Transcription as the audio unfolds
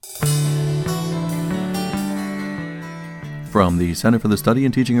From the Center for the Study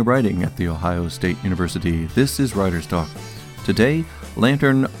and Teaching of Writing at The Ohio State University, this is Writer's Talk. Today,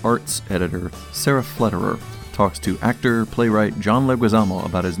 Lantern Arts editor Sarah Pfledderer talks to actor, playwright John Leguizamo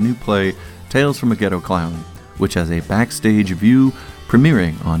about his new play, Tales from a Ghettto Klown, which has a backstage view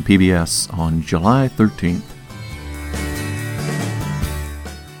premiering on PBS on July 13th.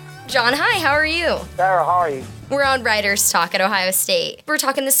 John, hi, how are you? Sarah, how are you? We're on Writer's Talk at Ohio State. We're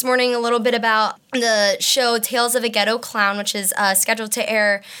talking this morning a little bit about the show Tales of a Ghettto Klown, which is scheduled to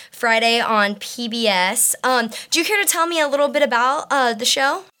air Friday on PBS. Do you care to tell me a little bit about the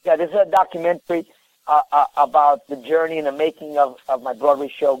show? Yeah, this is a documentary about the journey and the making of my Broadway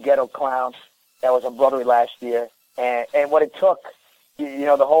show, Ghettto Klown, that was on Broadway last year. And what it took, you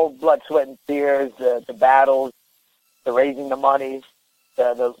know, the whole blood, sweat, and tears, the battles, the raising the money,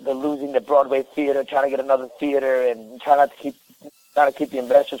 the losing the Broadway theater, trying to get another theater, and trying to keep the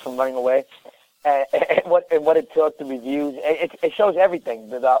investors from running away, and what it took, the reviews. It shows everything,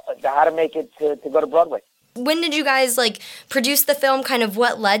 the how to make it to go to Broadway. When did you guys produce the film? Kind of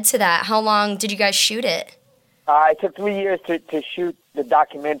what led to that? How long did you guys shoot it? It took 3 years to shoot the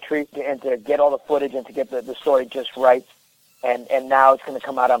documentary and to get all the footage and to get the story just right, and now it's going to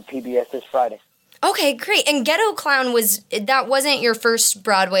come out on PBS this Friday. Okay, great. And Ghettto Klown wasn't your first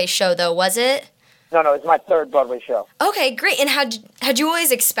Broadway show, though, was it? No, it's my third Broadway show. Okay, great. And had you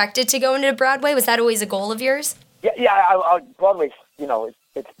always expected to go into Broadway? Was that always a goal of yours? Yeah. Broadway's,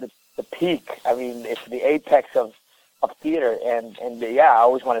 it's the peak. I mean, it's the apex of theater, and I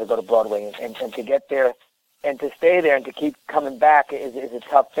always wanted to go to Broadway, and to get there, and to stay there, and to keep coming back is a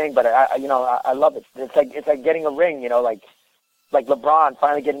tough thing. But I love it. It's like getting a ring, like LeBron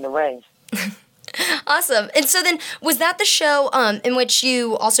finally getting the ring. Awesome. And so then, was that the show in which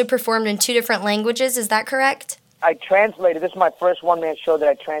you also performed in 2 different languages? Is that correct? I translated. This is my first one-man show that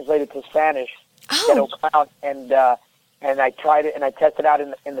I translated to Spanish, Ghettto Klown, and I tried it, and I tested out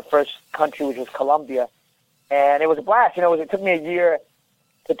in the first country, which was Colombia, and it was a blast. It took me a year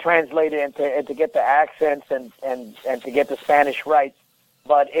to translate it and to get the accents and to get the Spanish right,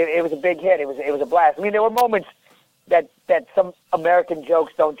 but it was a big hit. It was a blast. I mean, there were moments that some American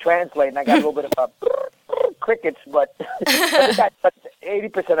jokes don't translate, and I got a little bit of crickets, but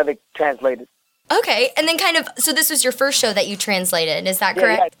 80% of it translated. Okay, and then so this was your first show that you translated, is that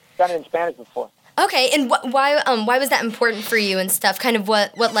correct? Yeah, I've done it in Spanish before. Okay, and why was that important for you and stuff? Kind of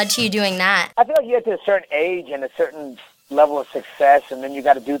what led to you doing that? I feel like you get to a certain age and a certain level of success, and then you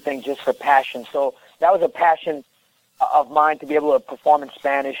got to do things just for passion. So that was a passion of mine, to be able to perform in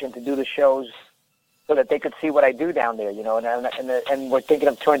Spanish and to do the shows so that they could see what I do down there, and we're thinking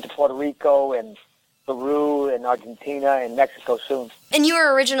of touring to Puerto Rico and Peru and Argentina and Mexico soon. And you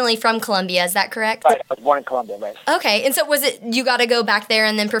were originally from Colombia, is that correct? Right, I was born in Colombia, right. Okay, and so was it you got to go back there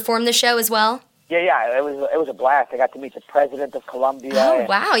and then perform the show as well? Yeah, it was a blast. I got to meet the president of Colombia. Oh,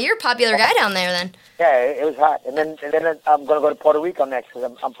 wow, you're a popular guy down there then. Yeah, it was hot. And then I'm going to go to Puerto Rico next,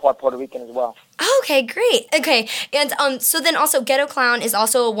 because I'm part Puerto Rican as well. Okay, great. Okay, and so then also Ghettto Klown is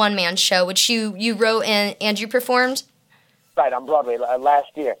also a one-man show, which you wrote and you performed? Right, on Broadway last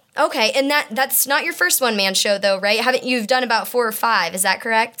year. Okay, and that's not your first one-man show, though, right? You've done about 4 or 5, is that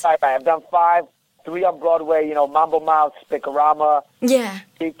correct? Right, I've done 5, 3 on Broadway, Mambo Mouth, Spikorama,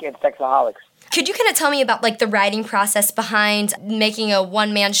 Peak, and Sexaholics. Could you kind of tell me about the writing process behind making a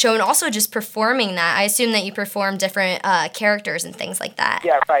one-man show and also just performing that? I assume that you perform different characters and things like that.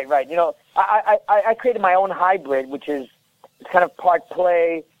 Yeah, right. I created my own hybrid, which is it's kind of part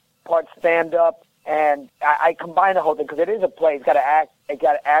play, part stand-up, and I combine the whole thing because it is a play. It's got to act,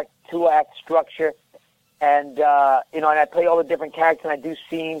 2-act structure, and and I play all the different characters, and I do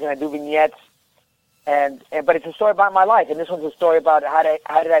scenes, and I do vignettes. But it's a story about my life, and this one's a story about how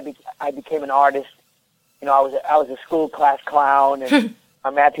I became an artist. I was a school class clown, and my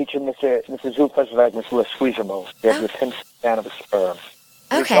math teacher, Mr. Zupas, was like Mr. Leguizamo. There's the 10th fan of a sperm.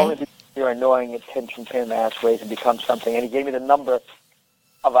 Okay. It's only your annoying attention pain in the ass ways to become something. And he gave me the number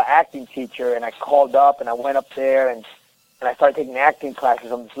of an acting teacher, and I called up, and I went up there, and I started taking acting classes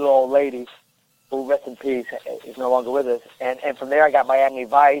from this little old lady, who, rest in peace, is no longer with us. And from there, I got Miami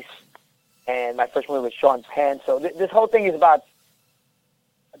Vice. And my first movie was Sean Penn. So this whole thing is about,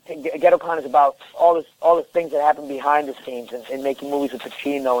 Ghettto Klown is about all the things that happen behind the scenes and making movies with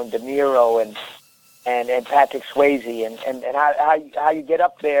Pacino and De Niro and Patrick Swayze and how you get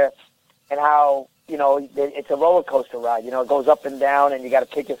up there and how, it's a roller coaster ride. It goes up and down, and you got to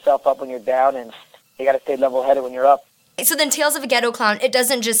pick yourself up when you're down, and you got to stay level-headed when you're up. So then Tales of a Ghettto Klown, it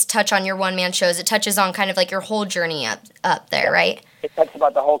doesn't just touch on your one-man shows. It touches on kind of your whole journey up there, right? It touches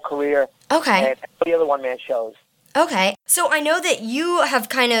about the whole career. Okay. And the other one-man shows. Okay. So I know that you have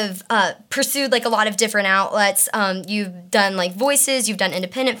kind of pursued like a lot of different outlets. You've done like voices, you've done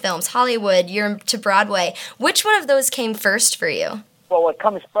independent films, Hollywood, you're to Broadway. Which one of those came first for you? Well, what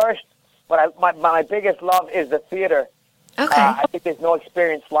comes first, my biggest love is the theater. Okay. I think there's no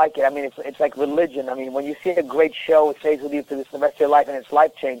experience like it. I mean, it's like religion. I mean, when you see a great show, it stays with you for the rest of your life, and it's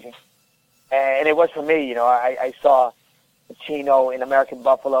life-changing. And it was for me. You know, I saw Chino in American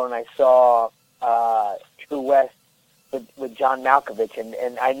Buffalo, and I saw True West with John Malkovich,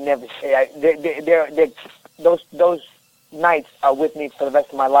 and I never those nights are with me for the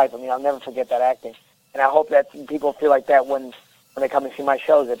rest of my life. I mean, I'll never forget that acting, and I hope that people feel like that when they come and see my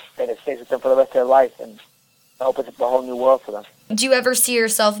shows, that it stays with them for the rest of their life, and I hope it's a whole new world for them. Do you ever see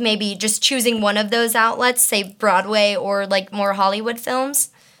yourself maybe just choosing one of those outlets, say Broadway or like more Hollywood films?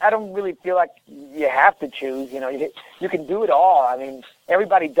 I don't really feel like you have to choose. You know, you can do it all. I mean,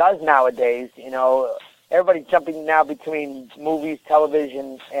 everybody does nowadays. You know, everybody's jumping now between movies,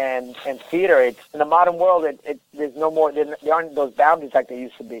 television, and theater. In the modern world, there's no more. There aren't those boundaries like there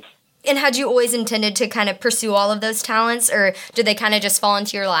used to be. And had you always intended to kind of pursue all of those talents, or did they kind of just fall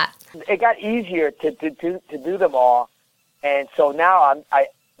into your lap? It got easier to do them all, and so now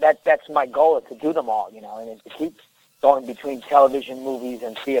that's my goal, is to do them all. You know, and to keep going between television, movies,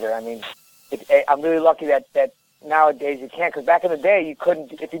 and theater. I mean, I'm really lucky that nowadays you can't, because back in the day you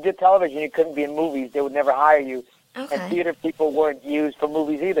couldn't. If you did television, you couldn't be in movies. They would never hire you. Okay. And theater people weren't used for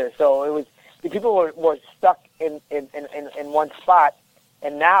movies either. So it was, the people were stuck in one spot.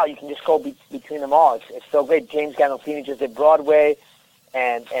 And now you can just go between them all. It's so great. James Gandolfini just did Broadway,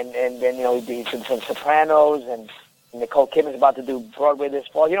 and then, you know, he did some Sopranos, and Nicole Kidman's about to do Broadway this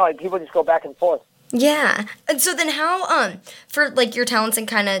fall. You know, people just go back and forth. Yeah. And so then how, for like your talents and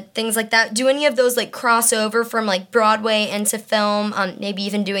kind of things like that, do any of those like cross over from like Broadway into film, maybe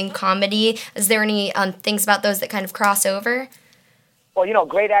even doing comedy? Is there any things about those that kind of cross over? Well, you know,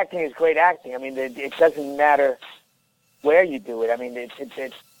 great acting is great acting. I mean, it doesn't matter where you do it. I mean,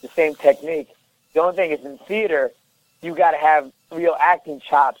 it's the same technique. The only thing is, in theater, you got to have real acting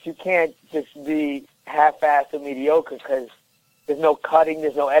chops. You can't just be half-assed or mediocre, because there's no cutting,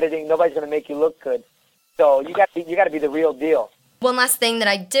 there's no editing. Nobody's going to make you look good. So you got to be the real deal. One last thing that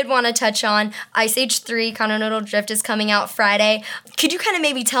I did want to touch on, Ice Age 3, Continental Drift is coming out Friday. Could you kind of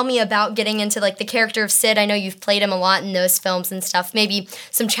maybe tell me about getting into like the character of Sid? I know you've played him a lot in those films and stuff. Maybe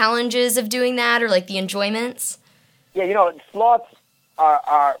some challenges of doing that, or like the enjoyments? Yeah, you know, sloths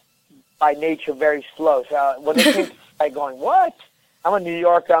are by nature very slow. So when they came to like going, what? I'm a New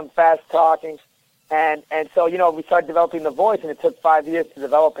Yorker, I'm fast talking. And so, you know, we started developing the voice, and it took 5 years to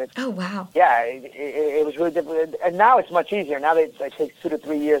develop it. Oh, wow. Yeah, it was really difficult. And now it's much easier. Now it takes 2 to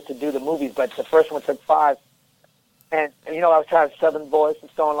 3 years to do the movies, but the first one took 5. And you know, I was trying a southern voice and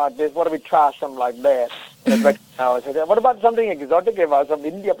something like this. What if we try something like that? I said, what about something exotic, about some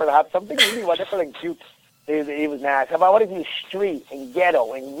India, perhaps something really wonderful and cute? He was nice. How about what if you street and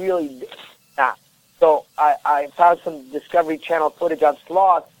ghetto and really nah? So I found some Discovery Channel footage on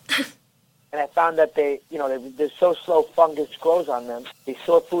sloths, and I found that they're so slow, fungus grows on them. They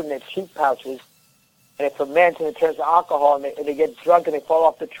store food in their cheek pouches, and it ferments and it turns to alcohol, and they get drunk and they fall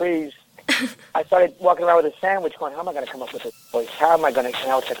off the trees. I started walking around with a sandwich going, how am I going to come up with this voice? How am I going to?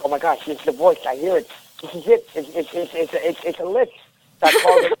 And I was like, oh my gosh, this is the voice. I hear it. This is it. It's a lick. So I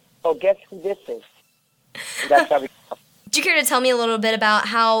called it, oh, guess who this is? That's how we come. Do you care to tell me a little bit about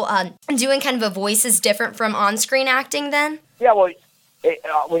how doing kind of a voice is different from on-screen acting then? Yeah, well,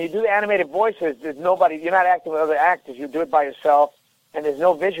 when you do animated voices, there's nobody, you're not acting with other actors. You do it by yourself, and there's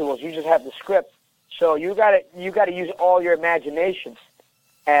no visuals. You just have the script. So you got to use all your imagination.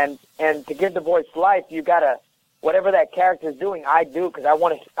 And to give the voice life, you got to, whatever that character is doing, I do, because I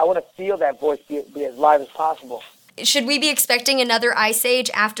want to feel that voice be as live as possible. Should we be expecting another Ice Age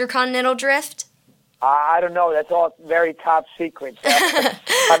after Continental Drift? I don't know. That's all very top secret.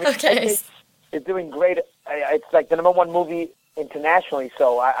 I mean, okay. It's doing great. It's like the #1 movie internationally,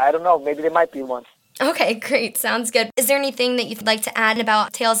 so I don't know. Maybe there might be one. Okay, great. Sounds good. Is there anything that you'd like to add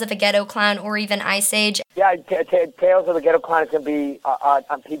about Tales of a Ghettto Klown or even Ice Age? Yeah, Tales of a Ghettto Klown is going to be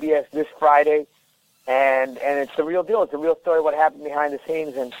on PBS this Friday, and it's the real deal. It's a real story of what happened behind the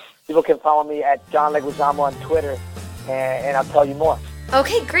scenes, and people can follow me at John Leguizamo on Twitter, and I'll tell you more.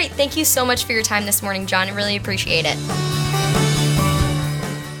 Okay, great. Thank you so much for your time this morning, John. I really appreciate it.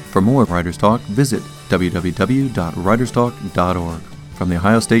 For more Writers Talk, visit www.writerstalk.org. From The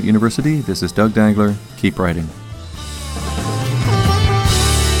Ohio State University, this is Doug Dangler. Keep writing.